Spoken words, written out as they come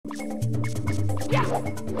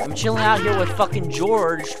I'm chilling out here with fucking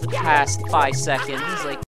George for the past 5 seconds,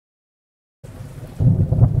 like...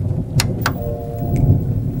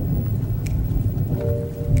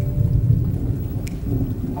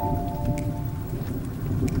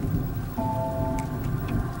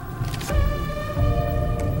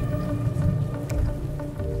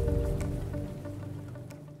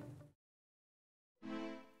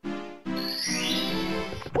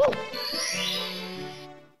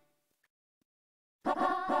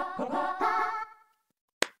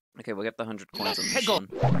 Okay, we'll get the 100 coins on this one.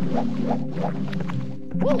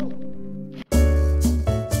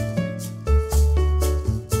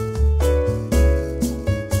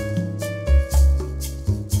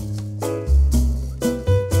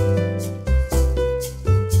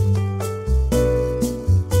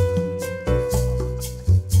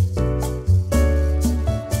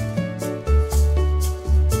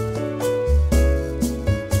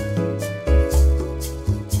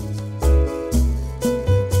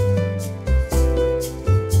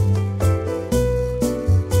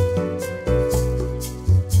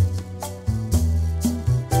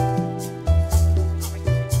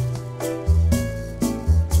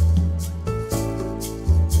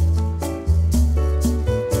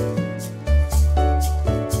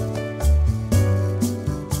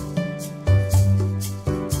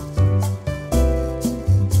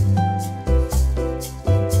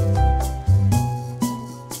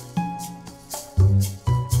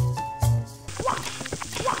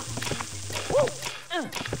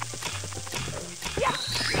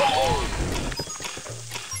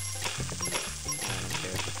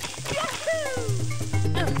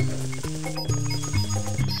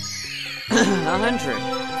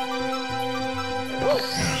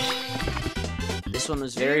 This one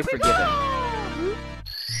was very forgiving.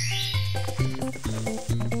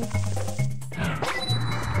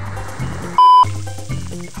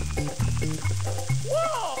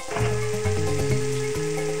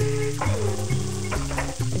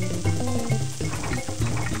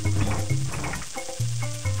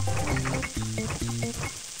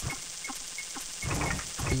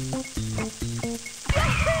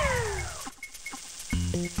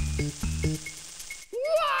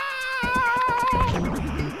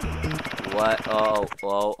 What?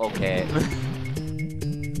 Oh, okay. What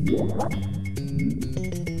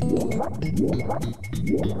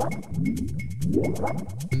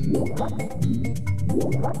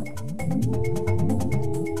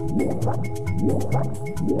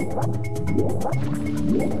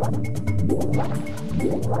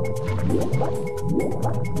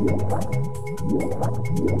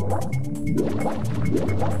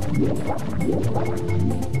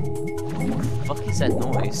the fuck is that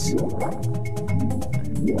noise?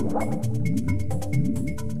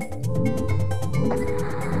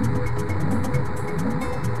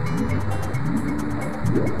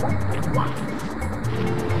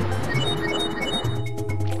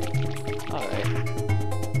 Alright.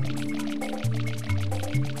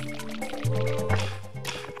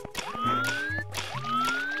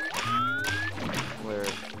 Where?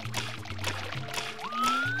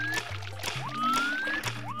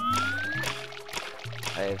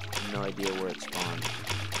 I have no idea where it spawned.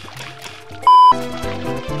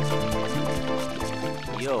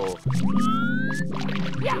 Yo.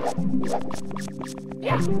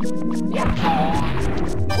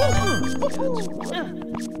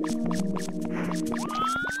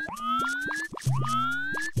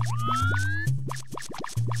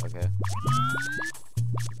 Okay.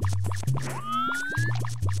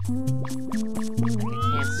 I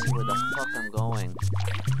can't see where the fuck I'm going.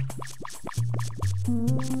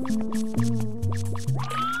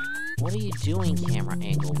 What are you doing, camera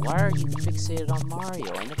angle? Why are you fixated on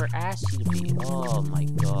Mario? I never asked you to be. Oh my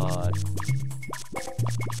god.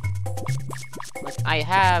 Like, I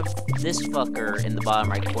have this fucker in the bottom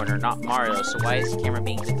right corner, not Mario, so why is the camera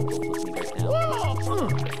being difficult with me right now?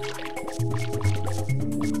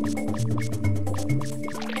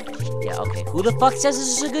 Yeah, okay. Who the fuck says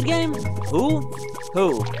this is a good game? Who?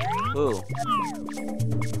 Who?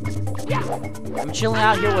 I'm chilling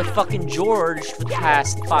out here with fucking George for the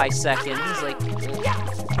past 5 seconds, like...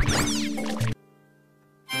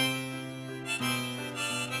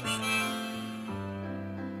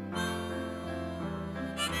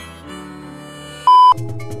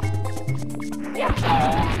 Yeah,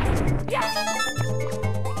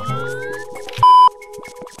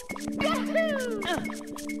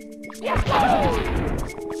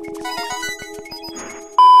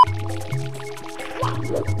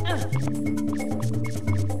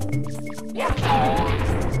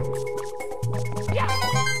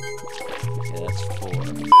 that's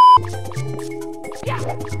 4.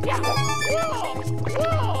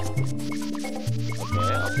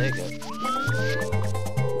 Okay, I'll take it.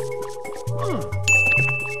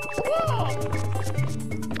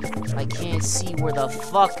 I can't see where the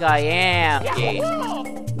fuck I am, game.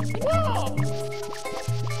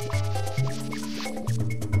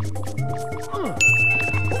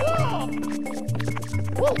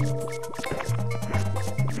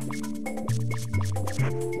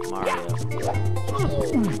 Mario.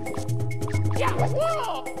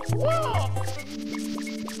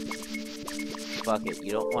 Fuck it,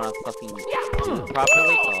 you don't want to fucking do it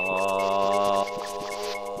properly?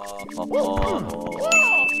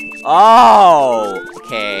 Oh,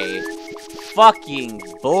 okay. Fucking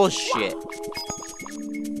bullshit.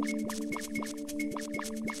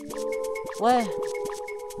 What?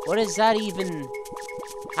 What does that even...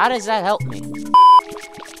 How does that help me?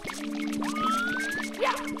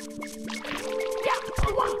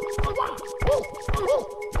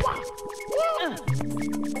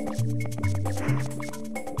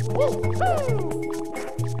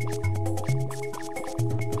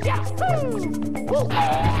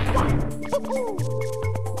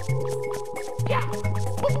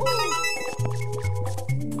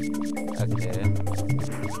 Okay.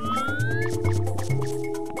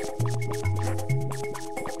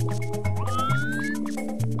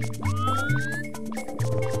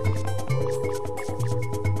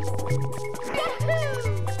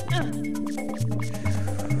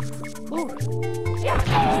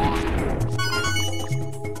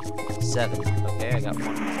 Seven. Okay, I got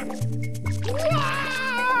one.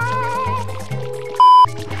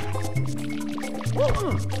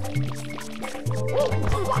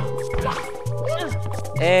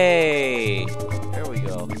 Hey! There we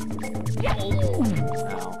go.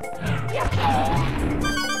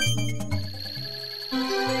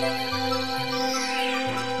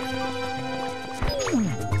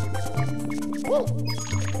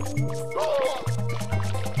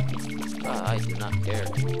 I do not care.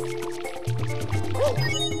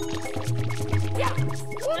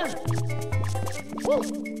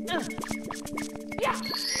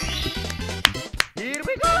 Here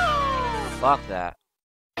we go! Fuck that.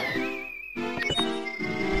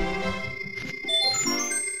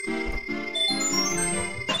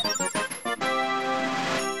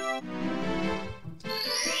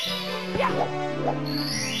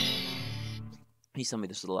 Please tell me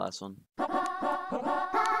this is the last one.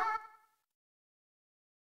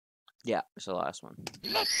 Yeah, it's the last one.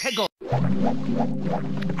 Let's go!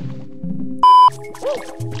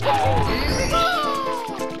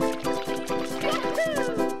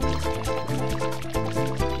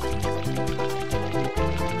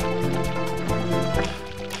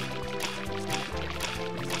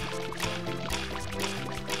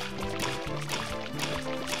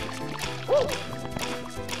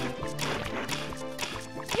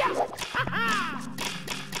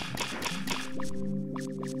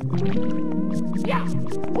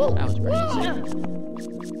 That was pretty easy.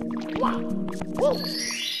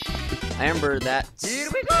 I remember that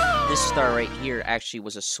this star right here actually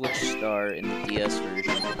was a Switch star in the DS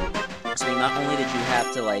version. So not only did you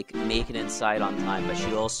have to like make it inside on time, but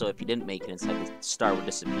you also, if you didn't make it inside, the star would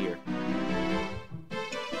disappear.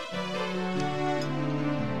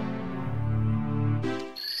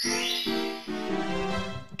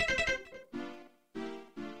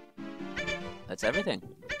 That's everything.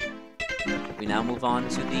 We now move on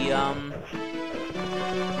to the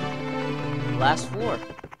last floor.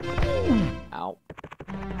 Ow.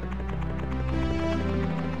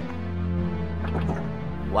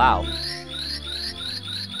 Wow.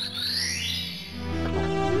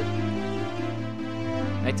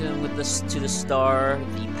 Connecting with this to the star,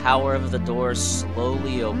 the power of the door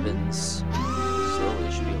slowly opens. Slowly,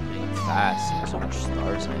 it should be opening fast. There's so much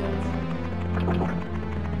stars I have.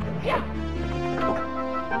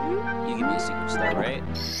 You give me a secret star, right?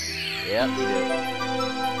 Yep, you do.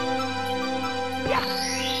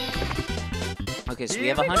 Okay, so we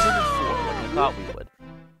have 104, like I thought we would.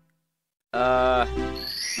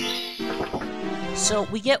 So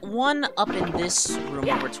we get 1 up in this room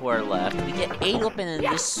over to our left. We get 8 up in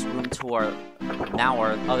this room to our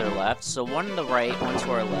other left. So 1 to the right, 1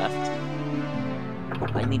 to our left.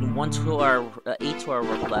 I need 1 to our 8 to our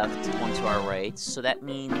left, 1 to our right. So that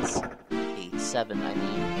means 7, I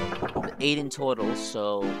mean 8 in total.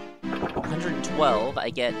 So 112. I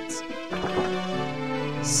get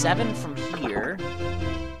 7 from here,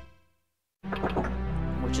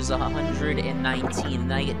 which is 119, and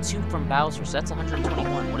then I get 2 from Bowser, so that's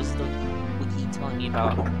 121. What is the wiki telling me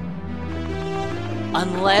about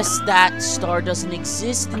Unless that star doesn't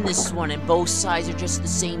exist in this one and both sides are just the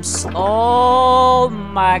same oh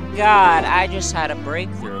my god, I just had a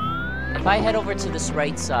breakthrough. If I head over to this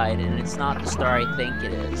right side and it's not the star I think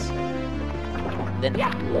it is, then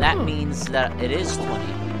that means that it is 20.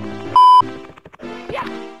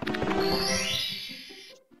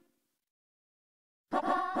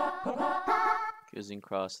 Cruising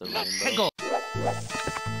across the rainbow.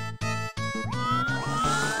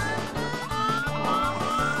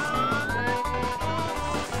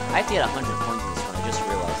 I have to get 100 points in this one, I just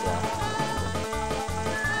realized that.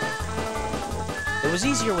 It was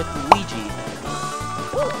easier with Luigi.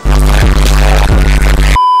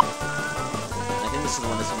 I think this is the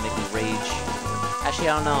one that's gonna make me rage. Actually,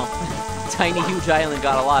 I don't know. Tiny Huge Island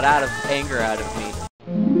got a lot of anger out of me.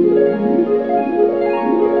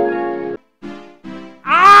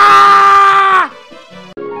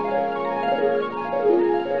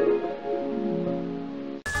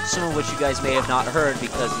 Some of which you guys may have not heard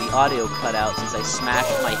because the audio cut out since I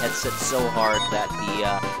smashed my headset so hard that the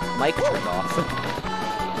mic turned off.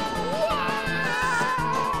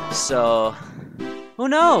 So, who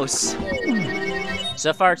knows?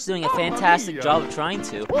 So far it's doing a fantastic job of trying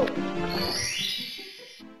to.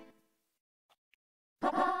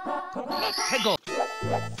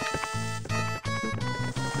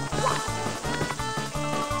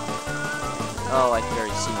 Oh, I can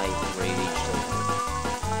already see my rage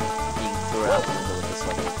out the window with this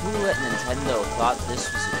level. Who at Nintendo thought this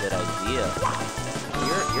was a good idea?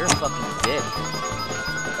 You're a fucking dick.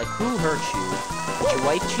 Like, who hurt you? Did your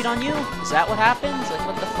wife cheat on you? Is that what happens? Like,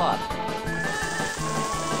 what the fuck?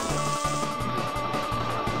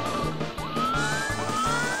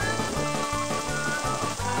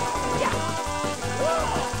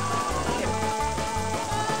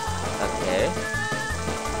 Okay.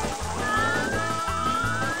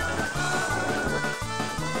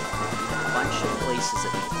 Places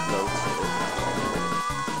that you can go to.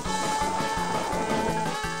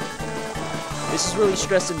 This is really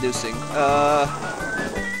stress-inducing.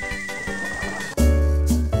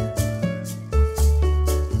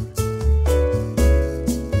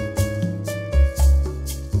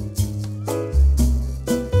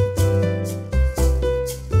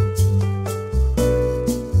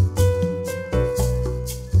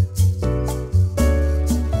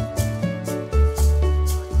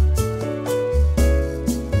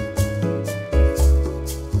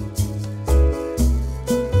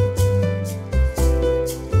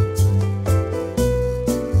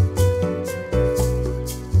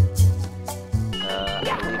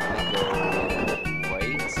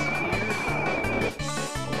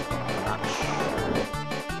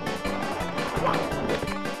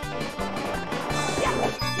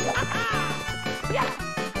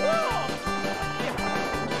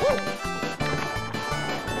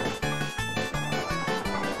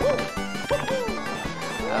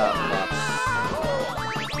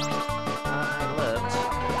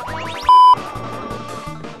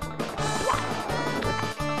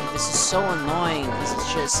 So annoying because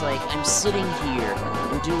it's just like I'm sitting here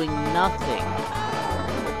and doing nothing.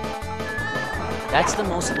 That's the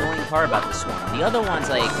most annoying part about this one. The other ones,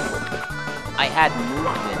 like, I had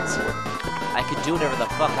movement. I could do whatever the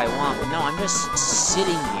fuck I want, but no, I'm just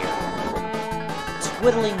sitting here,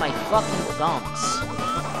 twiddling my fucking thumbs.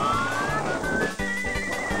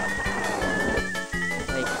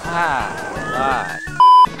 Like, God.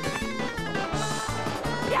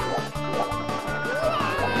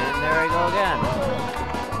 There we go again.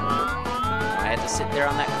 I had to sit there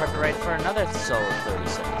on that carpet ride for another solid 30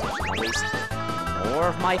 seconds, which is gonna waste more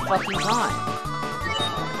of my fucking time.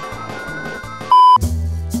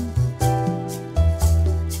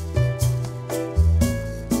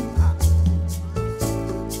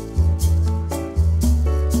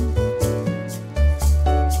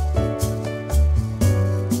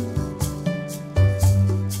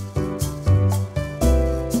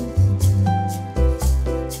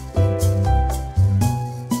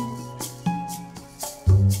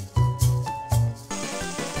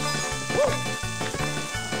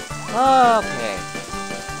 Okay.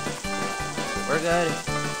 We're good.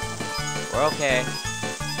 We're okay.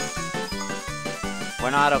 We're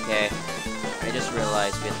not okay. I just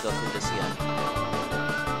realized we have to go through this again.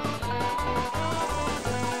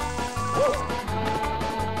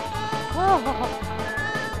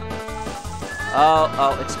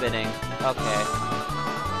 Oh, it's spinning. Okay.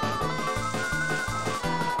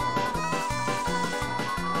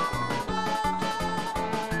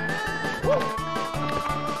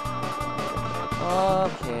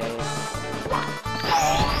 Okay.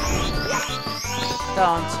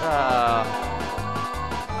 Don't,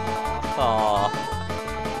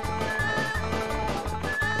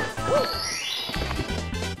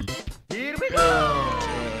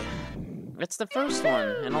 Okay. It's the first one,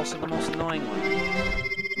 and also the most annoying one.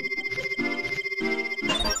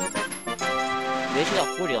 We actually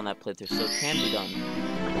got 40 on that playthrough, so it can be done.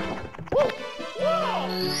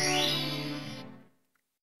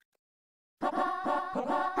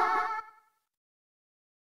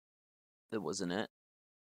 That wasn't it.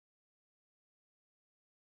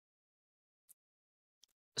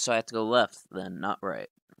 So I have to go left, then, not right.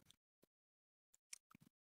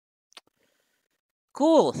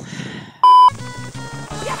 Cool.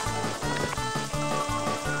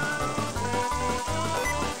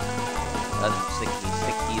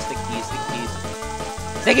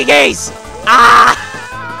 Sticky keys! Ah!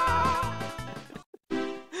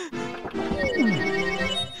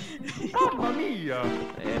 Mamma mia!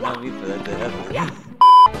 Not me for that to happen.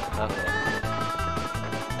 Okay.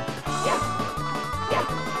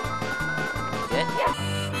 Get?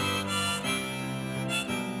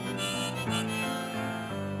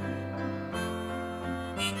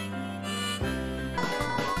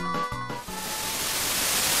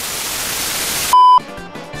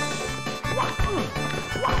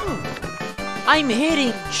 I'm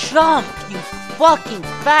hitting jump, you fucking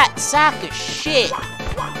fat sack of shit!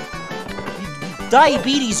 You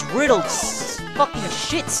diabetes riddled fucking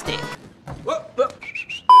shit stick!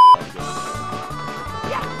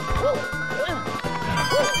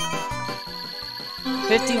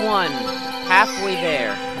 51, halfway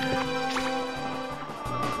there.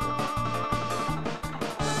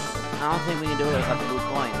 I don't think we can do it without the blue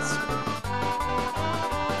coins.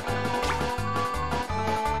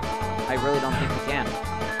 I really don't think we can.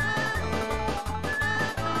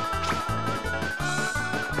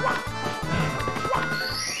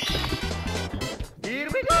 Here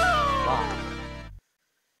we go! Wow.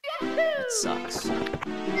 That sucks. Got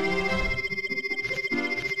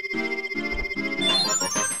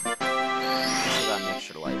an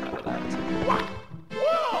extra life out of that.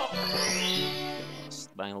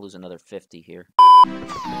 But I'm gonna lose another 50 here.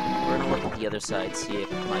 We're gonna look at the other side, see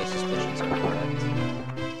if my suspicions are correct.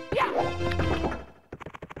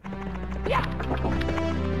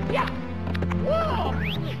 Well,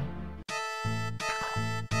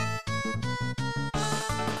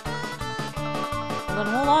 then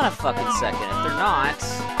hold on a fucking second. If they're not...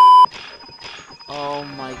 Oh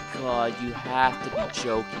my god, you have to be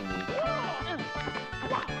joking me.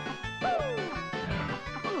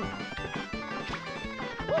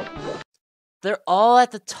 They're all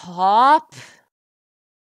at the top?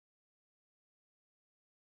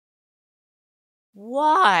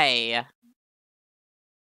 Why?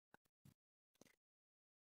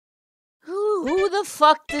 Who the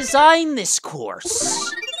fuck designed this course?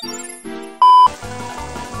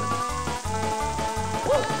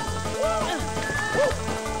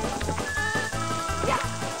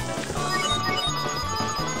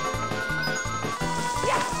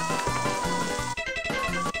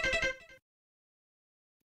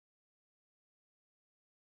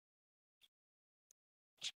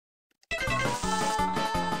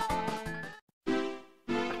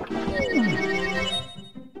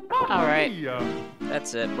 Alright,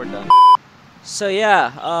 that's it, we're done. So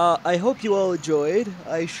yeah, I hope you all enjoyed.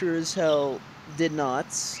 I sure as hell did not,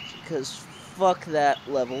 because fuck that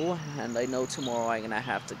level, and I know tomorrow I'm gonna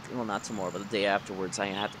have to, well not tomorrow, but the day afterwards I'm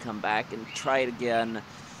gonna have to come back and try it again.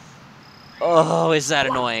 Oh, is that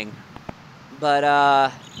annoying. But,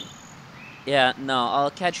 yeah, no,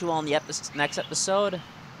 I'll catch you all in the next episode.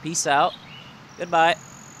 Peace out. Goodbye.